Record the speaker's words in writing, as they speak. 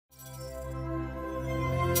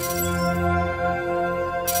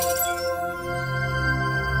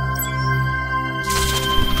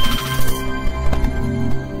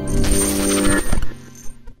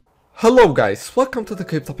Hello guys, welcome to the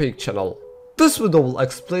CryptoPig channel. This video will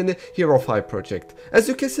explain the HeroFi project. As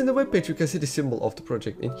you can see in the webpage, you can see the symbol of the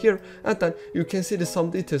project in here, and then you can see some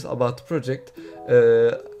details about the project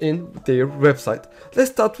in their website. Let's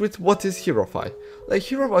start with what is HeroFi. Like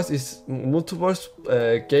HeroFi is multiverse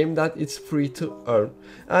game that it's free to earn,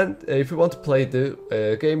 and if you want to play the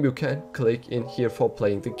game, you can click in here for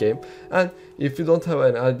playing the game. And if you don't have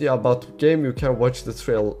an idea about the game, you can watch the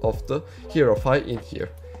trailer of the HeroFi in here.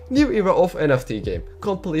 New era of NFT game,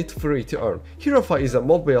 complete free to earn. HeroFi is a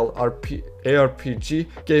mobile ARPG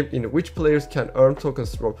game in which players can earn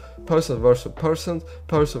tokens from person versus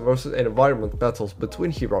environment battles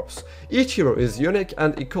between heroes. Each hero is unique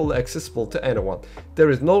and equally accessible to anyone. There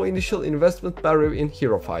is no initial investment barrier in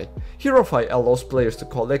HeroFi. HeroFi allows players to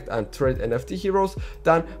collect and trade NFT heroes,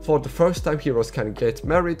 then for the first time heroes can get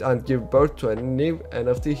married and give birth to a new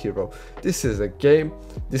NFT hero. This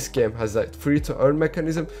game has a free to earn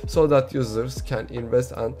mechanism so that users can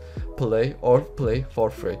invest and play for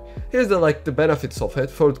free. Here's the benefits of it: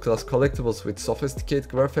 third class collectibles with sophisticated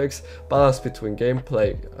graphics, balance between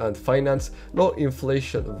gameplay and finance, no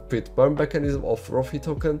inflation with burn mechanism of HeroFi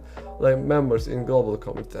token, like members in global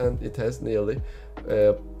community, and it has nearly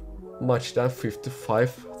much than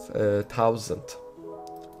 55,000.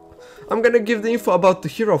 I'm gonna give the info about the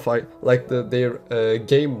HeroFi, like their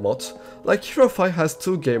game mods. Like HeroFi has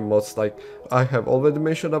two game mods, like I have already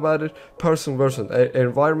mentioned about it: person versus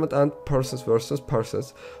environment and persons versus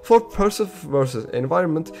persons. For person versus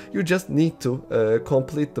environment, you just need to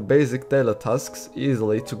complete the basic daily tasks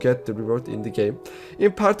easily to get the reward in the game.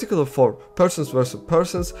 In particular, for persons versus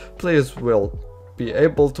persons, players will be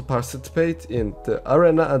able to participate in the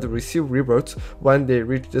arena and receive rewards when they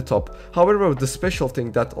reach the top. However, the special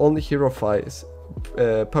thing that only HeroFi's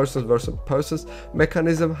persons versus persons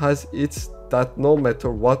mechanism has is that no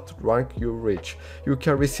matter what rank you reach, you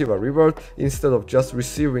can receive a reward instead of just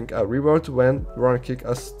receiving a reward when ranking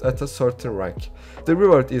at a certain rank. The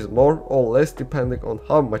reward is more or less depending on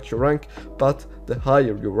how much you rank, but the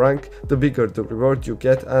higher you rank, the bigger the reward you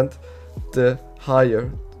get, and the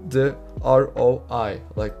higher the ROI,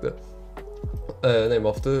 like the name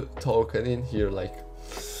of the token in here.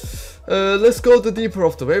 Let's go deeper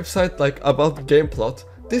of the website, like about the game plot.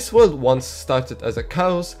 This world once started as a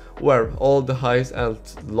chaos where all the highs and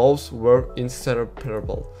lows were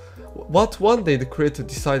inseparable. But one day the creator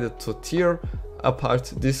decided to tear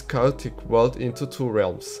apart this chaotic world into two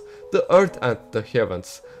realms: the earth and the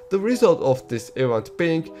heavens. The result of this event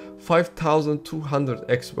being 5,200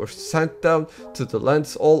 eggs were sent down to the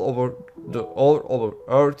lands all over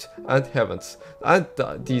earth and heavens, and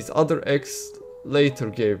these other eggs later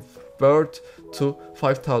gave birth to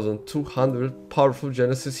 5,200 powerful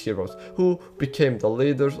Genesis heroes who became the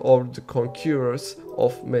leaders or the conquerors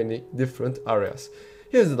of many different areas.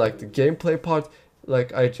 Here's the gameplay part.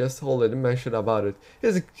 Like I just already mentioned about it.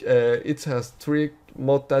 It has three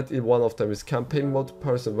modes. That one of them is campaign mode,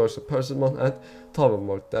 person versus person mode, and tower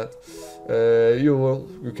mode. That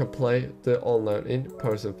you can play the online in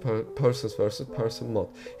persons versus person mode.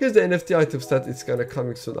 Here's the NFT items that it's gonna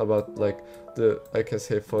coming soon about, I can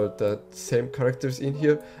say for the same characters in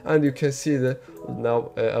here, and you can see the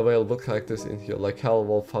now available characters in here, like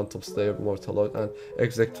Hellwolf, Phantom Slayer, Mortal Lord, and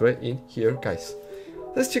Exact Ray in here, guys.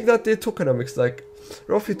 Let's check out the tokenomics. Like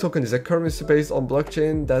HeroFi token is a currency based on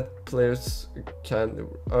blockchain that players can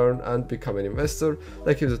earn and become an investor.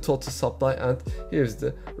 Like here's the total supply, and here's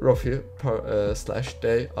the HeroFi per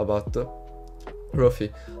 /day about the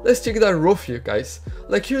HeroFi. Let's check out HeroFi, guys.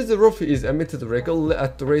 Like here's the HeroFi is emitted regularly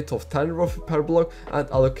at the rate of 10 HeroFi per block and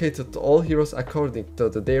allocated to all heroes according to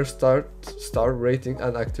their star rating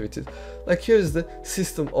and activities. Like here's the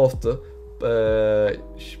system of the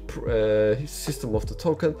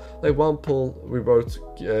token. Like one pull reward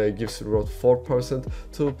gives reward 4%,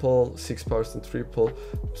 2 pull 6%, 3 pull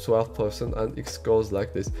 12%, and it goes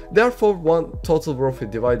like this. Therefore, one total HeroFi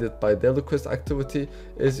divided by daily quest activity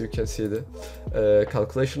is, you can see the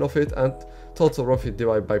calculation of it, and total HeroFi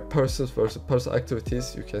divided by persons versus person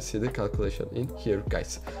activities, you can see the calculation in here,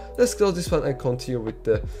 guys. Let's close this one and continue with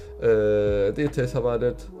the details about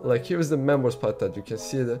it. Like here is the members part that you can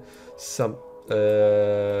see some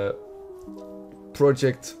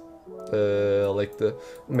project like the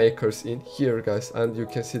makers in here, guys, and you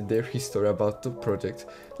can see their history about the project.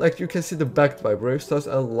 Like you can see the backed by Brave Stars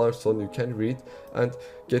and Larson. You can read and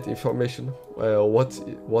get information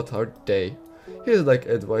what are they. Here's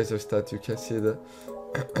advisors that you can see the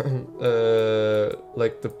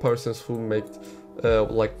the persons who made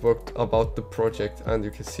worked about the project, and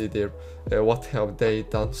you can see their what have they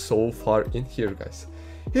done so far in here, guys.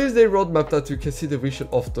 Here's the roadmap that you can see the vision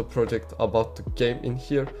of the project about the game in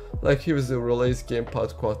here. Like here is the release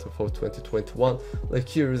gamepad Q4 2021. Like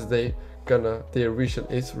here is their vision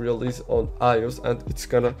is released on iOS and it's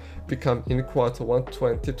gonna become in Q1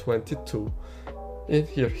 2022. In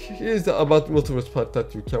here is the about multiverse part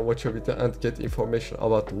that you can watch a video and get information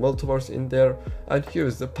about the multiverse in there, and here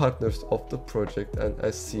is the partners of the project and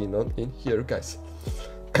as seen on in here, guys.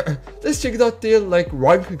 Let's check out their like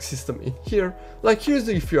ranking system in here. Like here's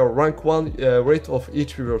the, if you are rank 1, rate of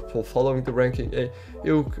each viewer pool following the ranking A,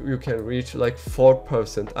 you can reach like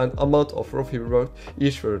 4%, and amount of HeroFi reward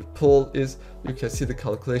each viewer pool is, you can see the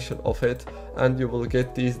calculation of it, and you will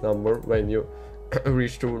get these number when you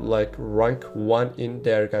reach to like rank 1 in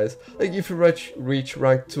there, guys. Like if you reach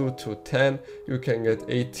rank 2 to 10, you can get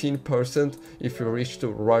 18%. If you reach to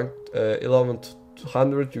rank 11 to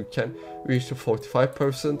 100, you can reach to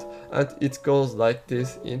 45%, and it goes like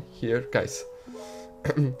this in here, guys.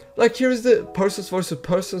 Like here is the persons versus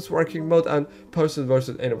persons ranking mode and person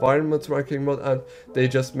versus environment ranking mode, and they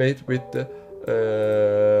just made with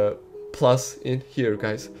the plus in here,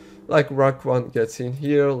 guys. Like rank 1 gets in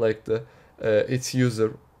here, like the it's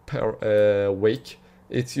user per week,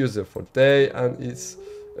 it's user for day, and it's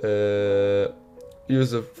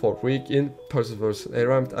user for week in person versus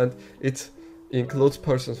environment, and it includes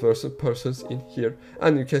persons versus persons in here,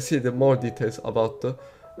 and you can see the more details about the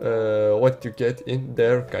what you get in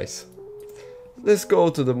there, guys. Let's go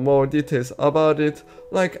to the more details about it.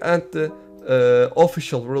 Like at the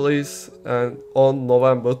official release and on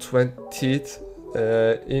November 20th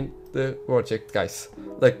in the project, guys.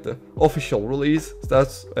 Like the official release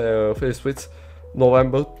that's finished with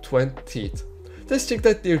November 20th. Let's check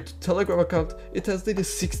that their Telegram account, it has nearly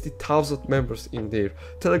 60,000 members in there.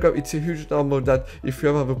 Telegram, it's a huge number that if you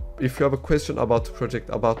have a question about the project,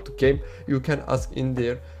 about the game, you can ask in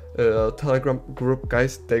their Telegram group,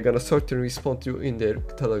 guys. They're gonna certainly respond to you in their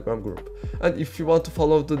Telegram group. And if you want to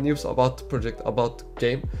follow the news about the project, about the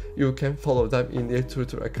game, you can follow them in their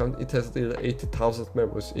Twitter account. It has nearly 80,000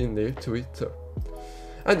 members in their Twitter.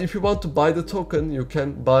 And if you want to buy the token, you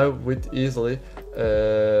can buy with easily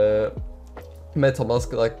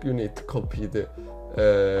MetaMask. Like you need to copy the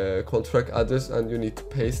contract address and you need to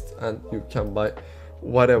paste, and you can buy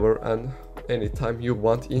whatever and anytime you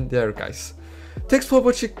want in there, guys. Thanks for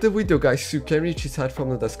watching the video, guys. You can reach it out from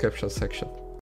the description section.